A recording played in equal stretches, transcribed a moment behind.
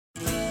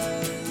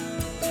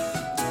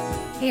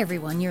Hey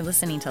everyone, you're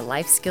listening to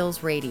Life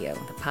Skills Radio,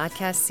 the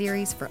podcast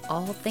series for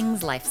all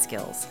things life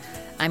skills.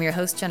 I'm your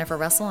host, Jennifer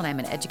Russell, and I'm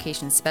an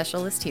education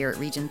specialist here at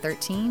Region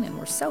 13, and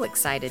we're so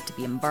excited to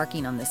be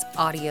embarking on this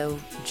audio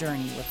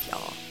journey with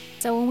y'all.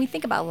 So when we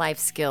think about life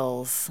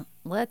skills,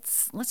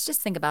 let's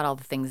just think about all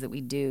the things that we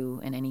do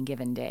in any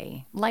given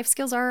day. Life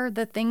skills are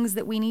the things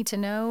that we need to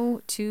know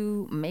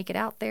to make it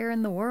out there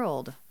in the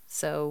world.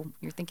 So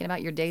you're thinking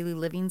about your daily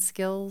living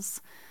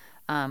skills,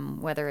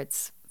 whether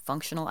it's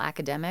functional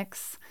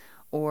academics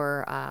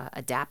or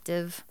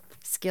adaptive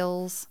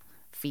skills,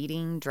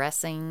 feeding,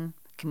 dressing,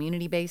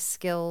 community-based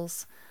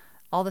skills,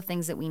 all the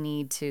things that we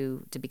need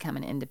to become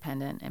an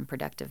independent and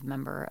productive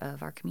member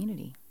of our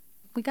community.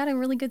 We got a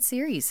really good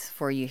series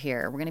for you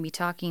here. We're going to be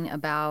talking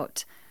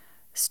about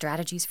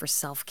strategies for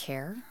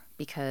self-care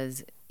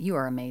because you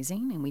are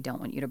amazing and we don't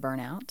want you to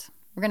burn out.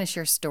 We're going to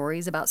share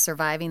stories about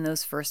surviving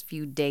those first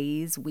few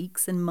days,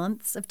 weeks, and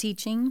months of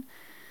teaching,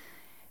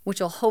 which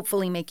will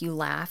hopefully make you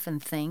laugh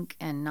and think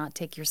and not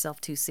take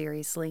yourself too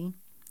seriously.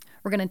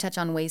 We're going to touch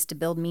on ways to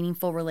build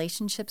meaningful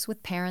relationships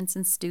with parents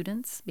and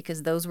students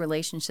because those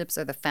relationships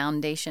are the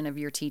foundation of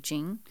your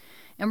teaching.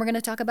 And we're going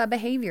to talk about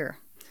behavior.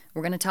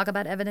 We're going to talk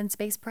about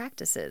evidence-based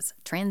practices,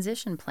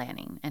 transition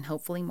planning, and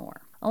hopefully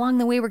more. Along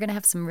the way, we're going to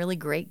have some really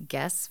great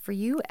guests for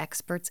you,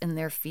 experts in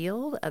their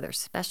field, other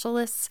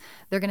specialists.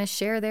 They're going to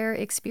share their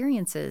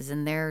experiences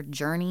and their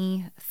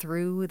journey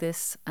through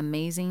this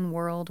amazing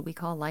world we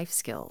call life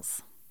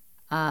skills.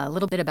 A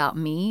little bit about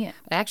me.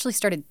 I actually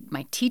started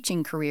my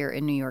teaching career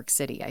in New York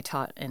City. I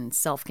taught in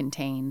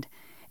self-contained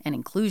and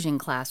inclusion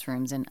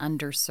classrooms in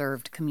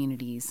underserved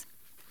communities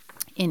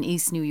in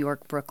East New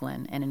York,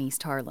 Brooklyn, and in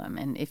East Harlem.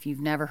 And if you've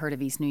never heard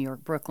of East New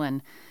York,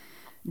 Brooklyn,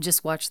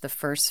 just watch the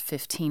first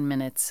 15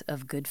 minutes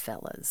of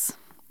Goodfellas.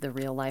 The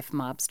real-life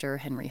mobster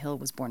Henry Hill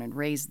was born and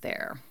raised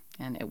there.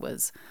 And it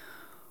was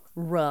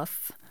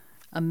rough,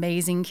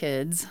 amazing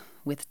kids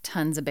with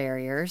tons of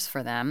barriers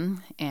for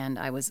them. And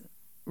I was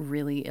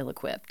really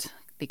ill-equipped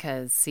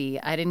because, see,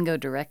 I didn't go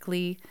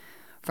directly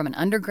from an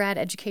undergrad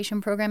education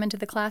program into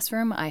the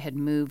classroom. I had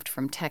moved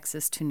from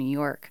Texas to New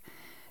York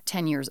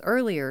 10 years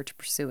earlier to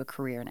pursue a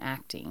career in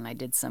acting. I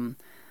did some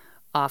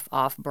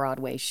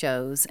off-Broadway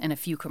shows and a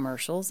few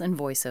commercials and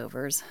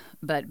voiceovers,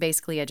 but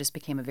basically I just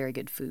became a very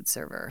good food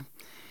server.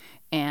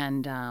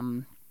 And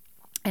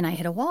I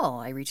hit a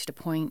wall. I reached a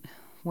point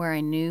where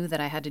I knew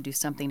that I had to do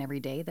something every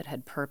day that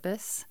had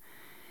purpose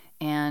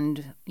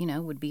and,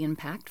 would be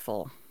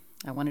impactful.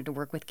 I wanted to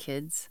work with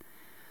kids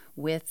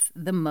with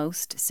the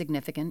most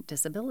significant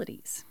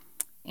disabilities.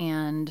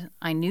 And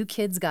I knew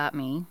kids got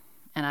me,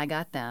 and I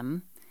got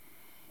them.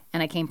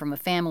 And I came from a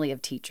family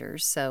of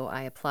teachers, so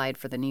I applied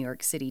for the New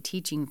York City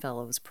Teaching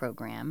Fellows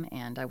program,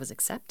 and I was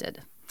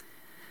accepted.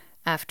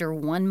 After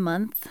 1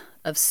 month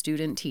of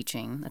student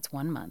teaching, that's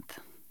 1 month,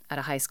 at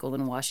a high school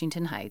in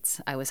Washington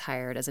Heights, I was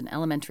hired as an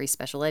elementary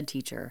special ed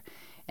teacher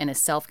in a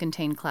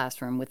self-contained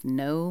classroom with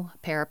no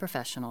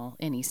paraprofessional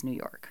in East New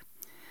York.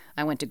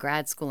 I went to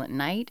grad school at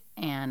night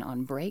and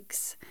on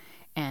breaks,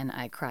 and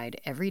I cried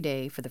every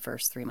day for the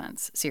first 3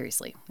 months.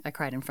 Seriously, I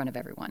cried in front of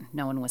everyone.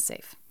 No one was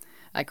safe.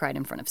 I cried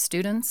in front of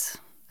students.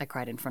 I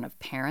cried in front of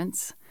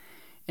parents,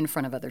 in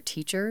front of other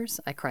teachers.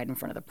 I cried in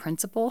front of the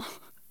principal.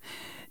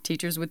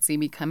 Teachers would see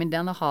me coming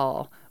down the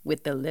hall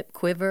with the lip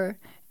quiver,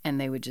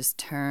 and they would just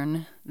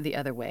turn the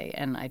other way,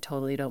 and I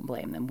totally don't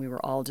blame them. We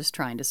were all just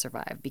trying to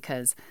survive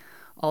because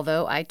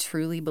although I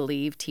truly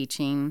believe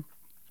teaching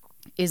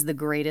is the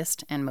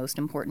greatest and most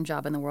important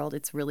job in the world,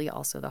 it's really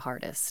also the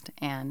hardest,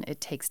 and it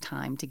takes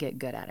time to get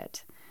good at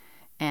it.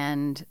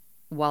 And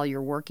while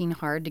you're working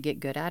hard to get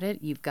good at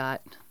it, you've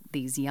got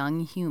these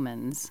young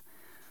humans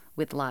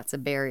with lots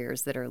of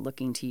barriers that are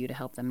looking to you to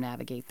help them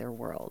navigate their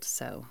world.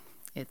 So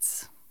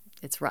it's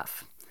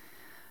rough.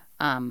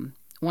 One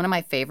of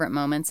my favorite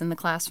moments in the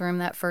classroom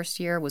that first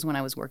year was when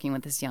I was working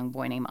with this young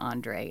boy named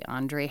Andre.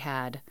 Andre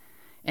had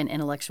an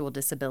intellectual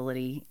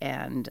disability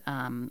and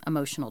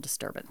emotional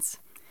disturbance.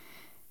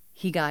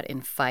 He got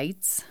in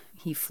fights,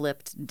 he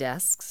flipped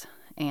desks,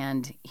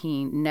 and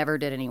he never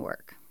did any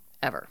work,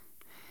 ever.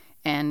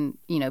 And,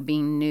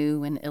 being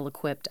new and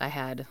ill-equipped, I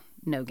had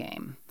no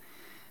game.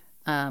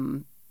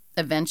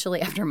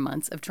 Eventually, after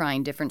months of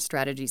trying different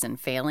strategies and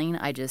failing,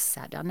 I just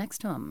sat down next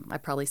to him. I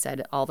probably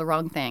said all the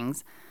wrong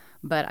things,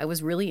 but I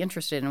was really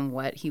interested in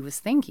what he was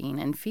thinking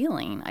and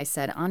feeling. I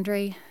said,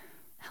 Andre,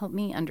 help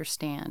me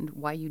understand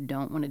why you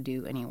don't want to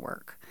do any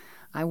work.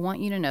 I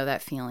want you to know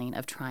that feeling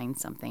of trying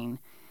something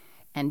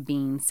and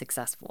being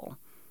successful.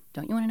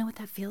 Don't you want to know what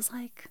that feels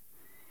like?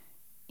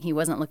 He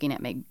wasn't looking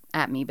at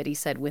me, but he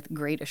said with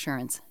great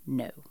assurance,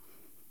 no.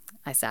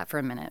 I sat for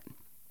a minute,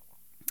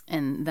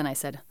 and then I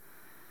said,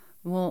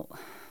 well,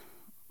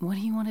 what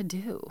do you want to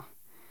do?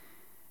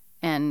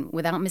 And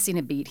without missing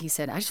a beat, he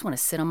said, I just want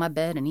to sit on my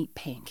bed and eat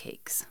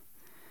pancakes.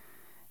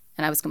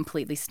 And I was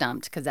completely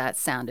stumped because that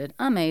sounded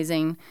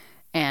amazing,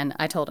 and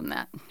I told him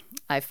that.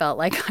 I felt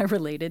like I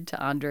related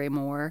to Andre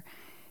more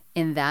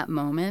in that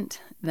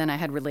moment than I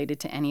had related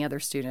to any other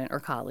student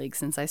or colleague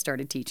since I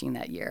started teaching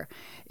that year.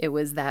 It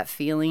was that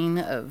feeling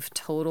of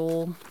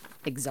total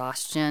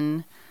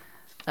exhaustion,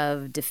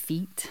 of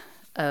defeat,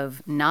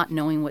 of not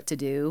knowing what to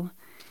do.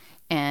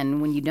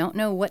 And when you don't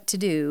know what to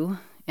do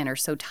and are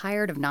so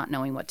tired of not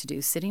knowing what to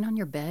do, sitting on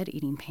your bed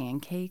eating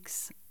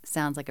pancakes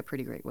sounds like a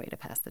pretty great way to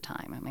pass the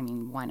time. I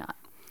mean, why not?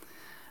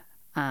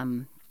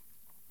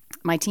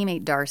 My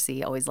teammate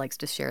Darcy always likes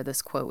to share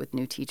this quote with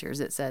new teachers.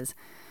 It says,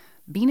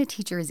 "Being a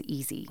teacher is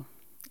easy.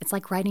 It's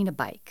like riding a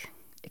bike,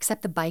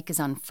 except the bike is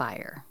on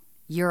fire.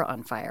 You're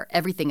on fire.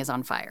 Everything is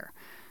on fire.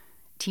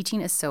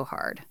 Teaching is so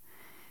hard.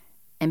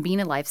 And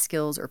being a life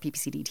skills or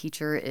PPCD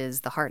teacher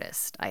is the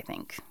hardest, I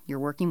think. You're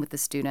working with the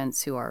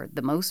students who are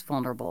the most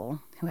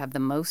vulnerable, who have the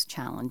most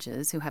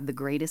challenges, who have the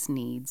greatest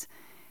needs,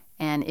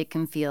 and it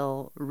can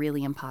feel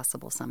really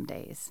impossible some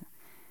days.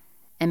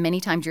 And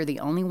many times you're the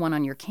only one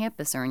on your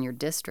campus or in your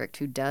district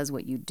who does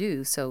what you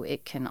do, so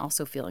it can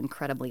also feel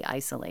incredibly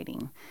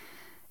isolating.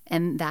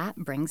 And that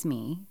brings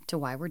me to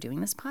why we're doing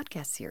this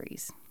podcast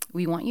series.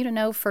 We want you to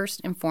know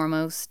first and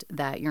foremost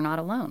that you're not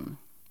alone.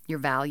 You're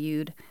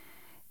valued,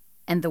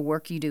 and the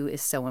work you do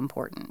is so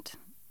important.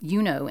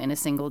 You know, in a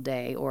single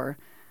day, or,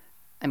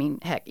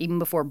 heck, even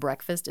before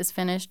breakfast is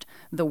finished,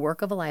 the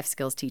work of a life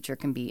skills teacher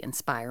can be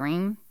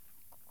inspiring,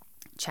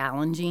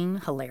 challenging,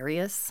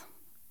 hilarious,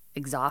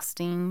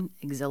 exhausting,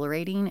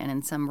 exhilarating, and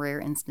in some rare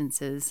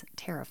instances,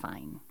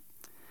 terrifying.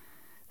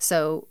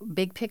 So,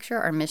 big picture,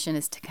 our mission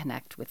is to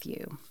connect with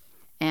you.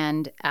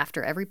 And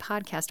after every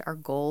podcast, our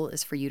goal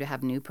is for you to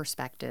have new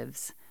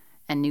perspectives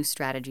and new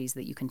strategies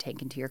that you can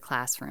take into your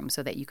classroom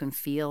so that you can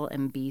feel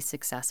and be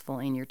successful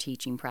in your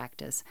teaching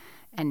practice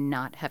and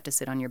not have to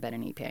sit on your bed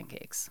and eat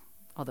pancakes,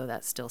 although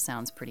that still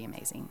sounds pretty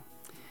amazing.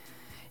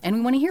 And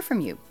we want to hear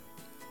from you.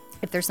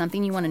 If there's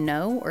something you want to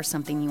know or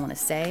something you want to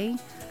say,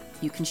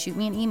 you can shoot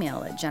me an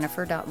email at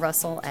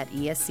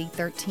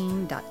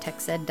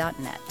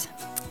jennifer.russell@esc13.texed.net.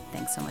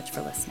 Thanks so much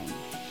for listening.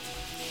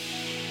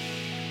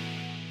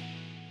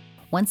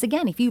 Once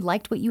again, if you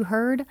liked what you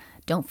heard,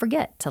 don't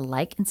forget to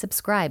like and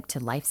subscribe to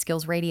Life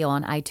Skills Radio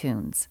on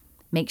iTunes.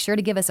 Make sure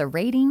to give us a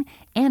rating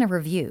and a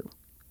review.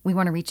 We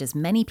want to reach as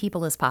many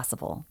people as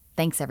possible.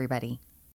 Thanks, everybody.